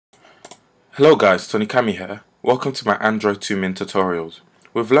Hello guys, Tonikami here. Welcome to my Android 2 Min tutorials.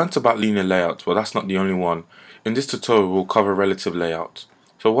 We've learnt about linear layout, but that's not the only one. In this tutorial we'll cover relative layout.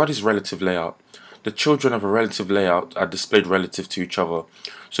 So what is relative layout? The children of a relative layout are displayed relative to each other.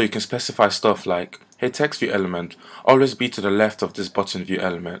 So you can specify stuff like, hey text view element, always be to the left of this button view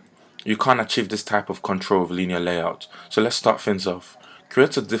element. You can't achieve this type of control with linear layout. So let's start things off.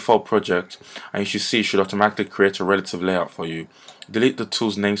 Create a default project and you should see it should automatically create a relative layout for you. Delete the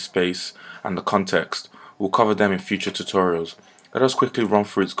tool's namespace and the context. We'll cover them in future tutorials. Let us quickly run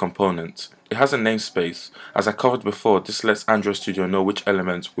through its components. It has a namespace. As I covered before, this lets Android Studio know which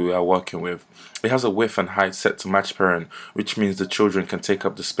elements we are working with. It has a width and height set to match parent, which means the children can take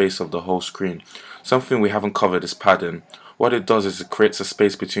up the space of the whole screen. Something we haven't covered is padding. What it does is it creates a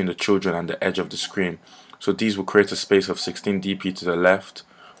space between the children and the edge of the screen. So these will create a space of 16 dp to the left,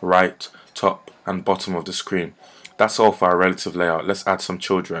 right, top and bottom of the screen. That's all for our relative layout. Let's add some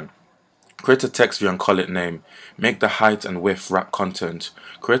children. Create a text view and call it name. Make the height and width wrap content.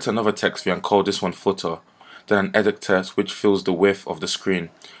 Create another text view and call this one footer. Then an edit text which fills the width of the screen.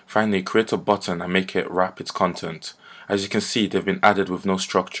 Finally, create a button and make it wrap its content. As you can see, they've been added with no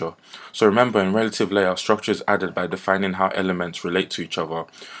structure. So remember, in relative layout, structure is added by defining how elements relate to each other.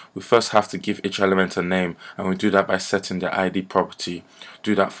 We first have to give each element a name, and we do that by setting the ID property.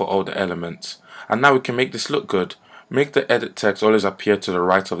 Do that for all the elements. And now we can make this look good. Make the edit text always appear to the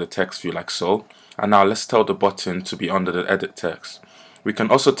right of the text view like so. And now let's tell the button to be under the edit text. We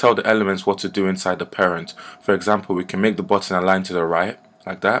can also tell the elements what to do inside the parent. For example, we can make the button align to the right,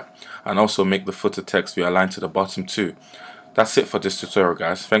 like that, and also make the footer text view align to the bottom too. That's it for this tutorial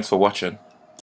guys. Thanks for watching.